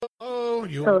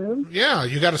Hello? Yeah,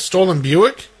 you got a stolen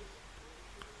Buick?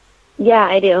 Yeah,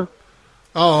 I do.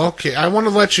 Oh, okay. I want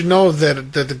to let you know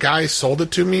that the guy sold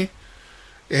it to me,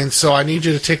 and so I need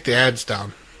you to take the ads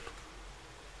down.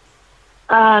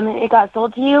 It got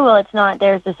sold to you? Well, it's not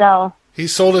theirs to sell. He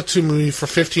sold it to me for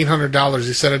 $1,500.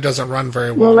 He said it doesn't run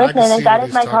very well. Well, listen, if that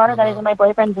is my car, that is in my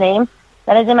boyfriend's name.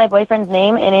 That is in my boyfriend's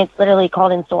name, and it's literally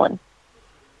called in stolen.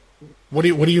 What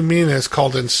do you mean it's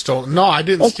called in stolen? No, I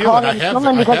didn't steal it. I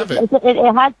have it.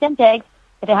 It has temp tags.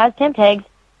 If it has temp tags,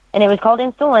 and it was called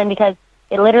in stolen because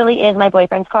it literally is my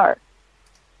boyfriend's car.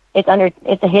 It's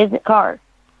his car.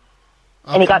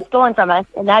 Okay. And it got stolen from us,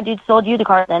 and that dude sold you the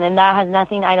car then, and that has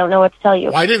nothing, I don't know what to tell you.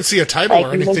 Well, I didn't see a title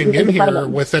or anything in here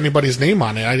with anybody's name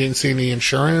on it. I didn't see any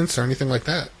insurance or anything like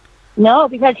that. No,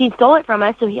 because he stole it from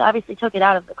us, so he obviously took it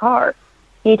out of the car.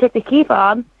 He took the key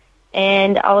fob,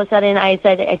 and all of a sudden I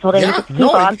told him to take the key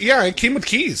fob. Yeah, it came with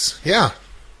keys, yeah.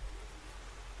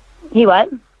 He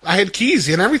what? I had keys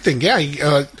and everything, yeah.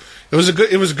 It was a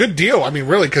good deal, I mean,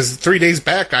 really, because 3 days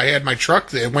back I had my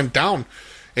truck that went down.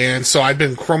 And so I'd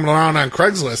been crumbling around on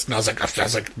Craigslist, and I was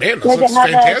like, man, this looks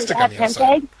fantastic on the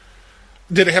outside.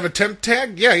 Did it have a temp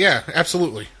tag? Yeah,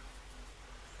 absolutely.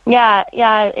 Yeah,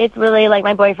 it's really like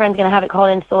my boyfriend's gonna have it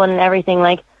called in stolen and everything.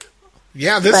 Like,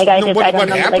 yeah, what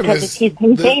happened is he's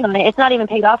paying on it. It's not even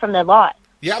paid off from the lot.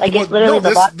 Yeah, like it's literally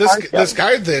this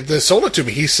guy that sold it to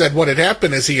me, he said what had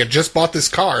happened is he had just bought this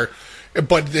car.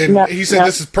 But then he said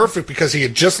this is perfect because he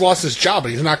had just lost his job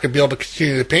and he's not going to be able to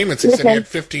continue the payments. He said he had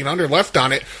 $1,500 left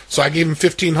on it, so I gave him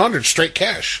 $1,500 straight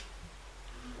cash.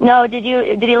 No, did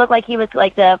he look like he was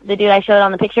like the dude I showed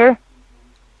on the picture?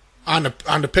 On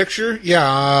the picture, yeah.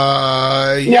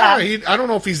 I don't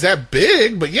know if he's that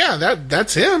big, but yeah,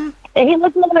 that's him. He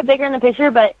looks a little bit bigger in the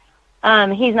picture, but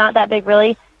he's not that big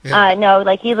really. Yeah. No,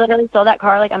 like he literally stole that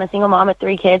car. Like I'm a single mom with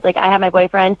 3 kids. Like I have my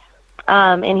boyfriend,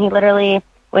 and he literally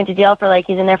went to jail for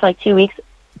he's in there for 2 weeks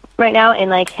right now, and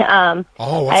what's I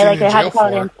had to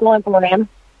call it in stolen for him,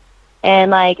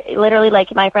 and literally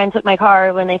my friend took my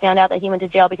car when they found out that he went to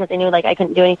jail because they knew I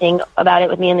couldn't do anything about it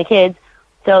with me and the kids,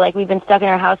 so we've been stuck in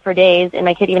our house for days, and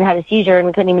my kid even had a seizure and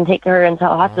we couldn't even take her into the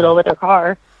hospital with her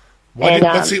car.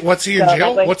 What's he in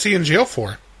jail? What's he in jail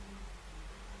for?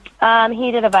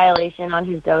 He did a violation on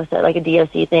his DOC, a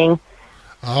DOC thing.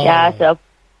 Oh. Yeah, so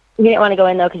he didn't want to go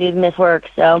in though because he would miss work,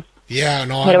 so. Yeah,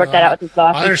 no, I had to work that out with his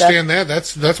boss. I understand that.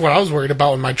 That's what I was worried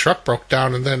about when my truck broke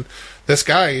down. And then this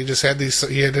guy, he just had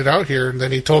he had it out here, and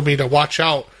then he told me to watch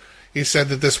out. He said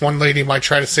that this one lady might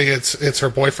try to say it's her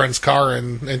boyfriend's car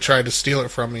and try to steal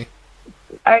it from me.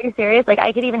 Are you serious?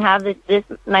 I could even have this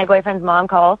my boyfriend's mom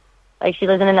call. She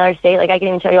lives in another state. I could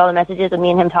even show you all the messages of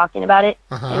me and him talking about it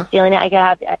and stealing it. I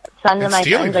could have sons of my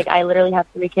friends. I literally have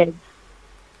 3 kids.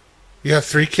 You have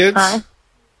 3 kids? Huh?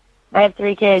 I have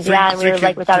 3 kids, and we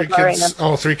were without a car right now.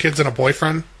 Oh, 3 kids and a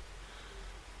boyfriend?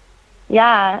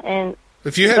 Yeah, and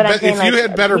if you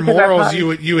had better morals,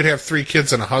 you would have 3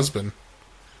 kids and a husband.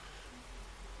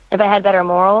 If I had better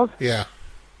morals? Yeah.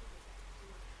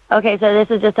 Okay, so this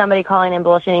is just somebody calling and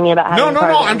bullshitting me about having No,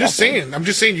 I'm just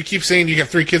saying you keep saying you have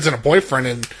 3 kids and a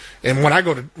boyfriend, and when I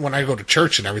go to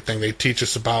church and everything, they teach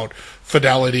us about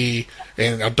fidelity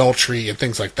and adultery and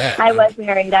things like that. I was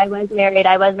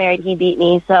married. He beat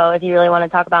me. So if you really want to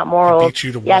talk about morals, he beat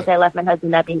you to what? Yes, I left my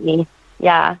husband that beat me.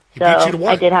 Yeah. He beat you to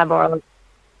what? I did have morals.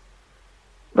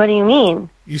 What do you mean?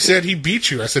 You said he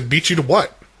beat you. I said beat you to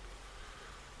what?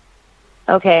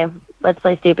 Okay, let's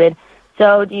play stupid.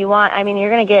 So do you want, you're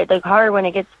going to get the car when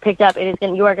it gets picked up,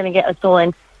 you are going to get a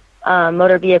stolen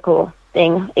motor vehicle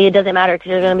thing. It doesn't matter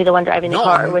because you're going to be the one driving the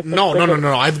car. No.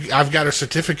 I've got a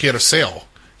certificate of sale.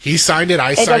 He signed it,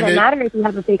 I signed it. It doesn't matter if you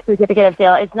have a fake certificate of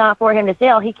sale. It's not for him to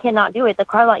sell. He cannot do it. The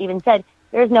car lot even said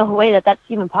there's no way that that's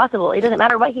even possible. It doesn't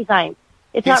matter what he signed.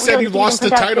 He said he lost the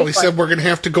title. He said we're going to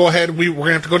have to go ahead. We're going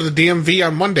to have to go to the DMV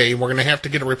on Monday, and we're going to have to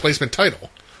get a replacement title.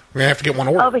 We're going to have to get one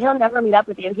ordered. Oh, but he'll never meet up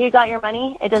with you. He got your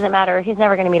money. It doesn't matter. He's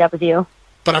never going to meet up with you.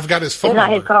 But I've got his phone number. It's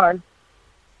not his car.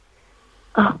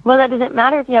 Oh, well, that doesn't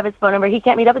matter if you have his phone number. He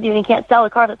can't meet up with you, and he can't sell a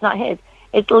car that's not his.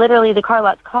 It's literally the car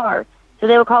lot's car. So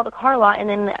they will call the car lot, and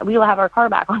then we will have our car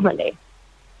back on Monday.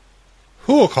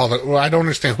 Who will call it? Well, I don't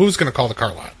understand. Who's going to call the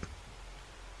car lot?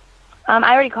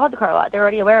 I already called the car lot. They're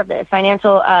already aware of this. Phoenix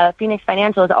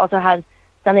Financials also has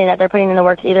something that they're putting in the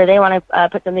works. Either they want to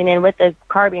put something in with the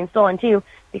car being stolen, too,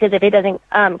 because if it doesn't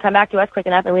come back to us quick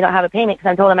enough and we don't have a payment,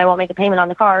 because I told them I won't make a payment on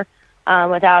the car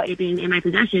without it being in my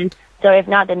possession. So if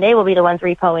not, then they will be the ones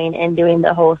repoing and doing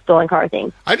the whole stolen car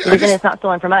thing. Because it's not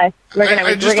stolen from us.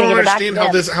 I just don't understand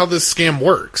how this scam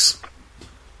works.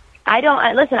 I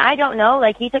don't know.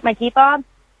 He took my key fob.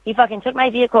 He fucking took my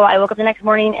vehicle. I woke up the next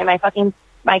morning and my fucking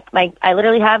I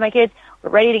literally have my kids. We're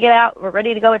ready to get out. We're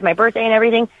ready to go. It's my birthday and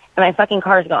everything, and my fucking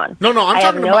car's gone. No,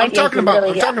 I'm talking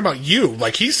about you.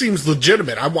 Like, he seems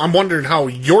legitimate. I'm wondering how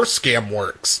your scam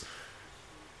works.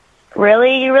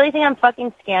 Really? You really think I'm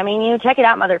fucking scamming you? Check it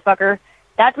out, motherfucker.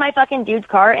 That's my fucking dude's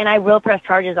car, and I will press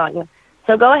charges on you.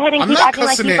 So go ahead and keep acting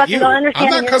like you fucking don't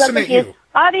understand. I'm not cussing at you.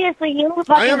 Obviously, you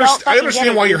fucking don't. I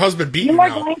understand why your husband beat you. You are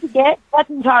going to get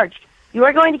fucking charged. You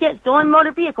are going to get stolen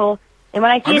motor vehicle. And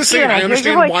when I see it here, and I hear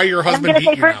your voice, why your husband I'm going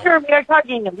to say for now. sure we are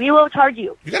charging you. We will charge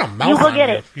you. You got a mouth. You will get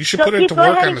it. You should put it to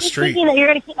work on the street. Keep thinking that you're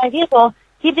going to keep my vehicle.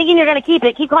 Keep thinking you're going to keep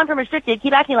it. Keep calling from restricted.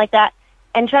 Keep acting like that.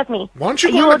 And trust me. Why don't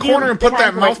you go in the corner and put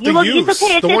that mouth to use? It's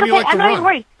okay. The one you like to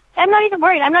run. I'm not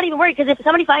even worried because if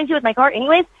somebody finds you with my car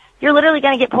anyways, you're literally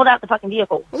going to get pulled out the fucking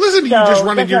vehicle. Well, listen to you just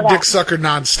running your dick sucker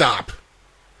nonstop.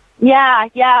 Yeah.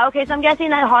 Okay, so I'm guessing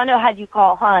that Hondo had you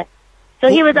call, huh? So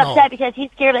he was upset because he's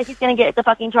scared that he's going to get the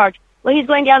fucking charge. Well, he's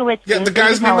going down with you. Yeah, the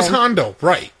guy's name was Hondo,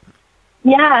 right.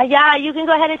 Yeah, you can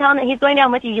go ahead and tell him that he's going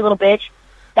down with you, you little bitch.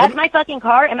 That's my fucking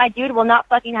car, and my dude will not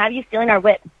fucking have you stealing our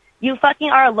whip. You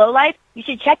fucking are a lowlife. You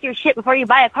should check your shit before you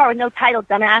buy a car with no title,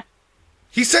 dumbass.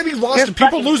 He said he lost it.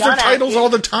 People lose their titles all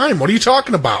the time. What are you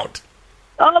talking about?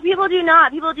 Oh, people do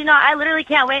not. I literally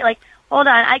can't wait. Like, hold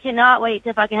on. I cannot wait.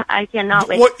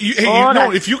 What?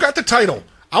 If you got the title,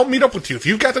 I'll meet up with you. If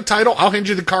you've got the title, I'll hand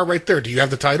you the car right there. Do you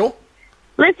have the title?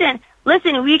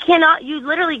 Listen, we cannot, you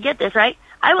literally get this, right?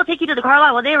 I will take you to the car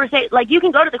lot. Well, they were saying, like, you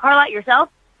can go to the car lot yourself.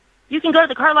 You can go to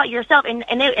the car lot yourself and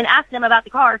ask them about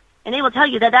the car, and they will tell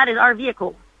you that is our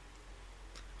vehicle.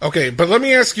 Okay, but let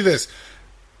me ask you this.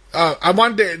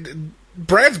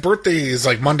 Brad's birthday is,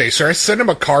 like, Monday. Should I send him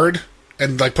a card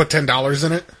and, like, put $10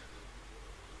 in it?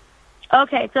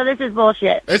 Okay, so this is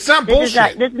bullshit. It's not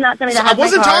bullshit. This is not something that has I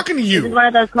wasn't my car. talking to you. This is one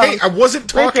of those calls. Hey, I wasn't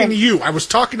talking to you. I was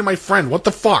talking to my friend. What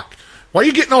the fuck? Why are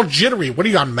you getting all jittery? What are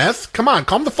you, on meth? Come on,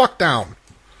 calm the fuck down.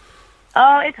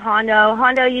 Oh, it's Hondo.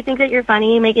 Hondo, you think that you're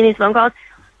funny making these phone calls?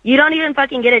 You don't even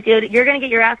fucking get it, dude. You're going to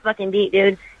get your ass fucking beat,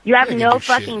 dude. You have no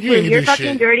fucking clue. You're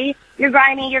fucking dirty. You're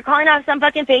grimy. You're calling out some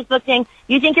fucking Facebook thing.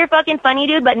 You think you're fucking funny,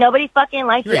 dude, but nobody fucking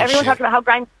likes you. Everyone talks about how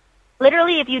grimy.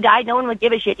 Literally, if you died, no one would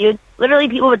give a shit, dude. Literally,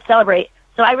 people would celebrate.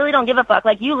 So I really don't give a fuck.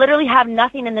 Like, you literally have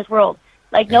nothing in this world.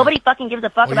 Like, nobody fucking gives a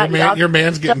fuck about you. Your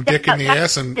man's getting dick in the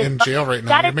ass in jail right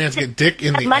now. Your man's getting dick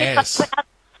in the ass.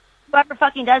 Whoever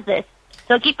fucking does this.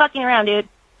 So keep fucking around, dude.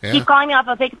 Yeah. Keep calling me off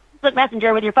of Facebook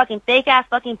Messenger with your fucking fake-ass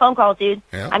fucking phone calls, dude.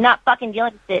 Yeah. I'm not fucking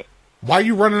dealing with it. Why are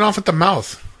you running off at the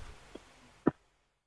mouth?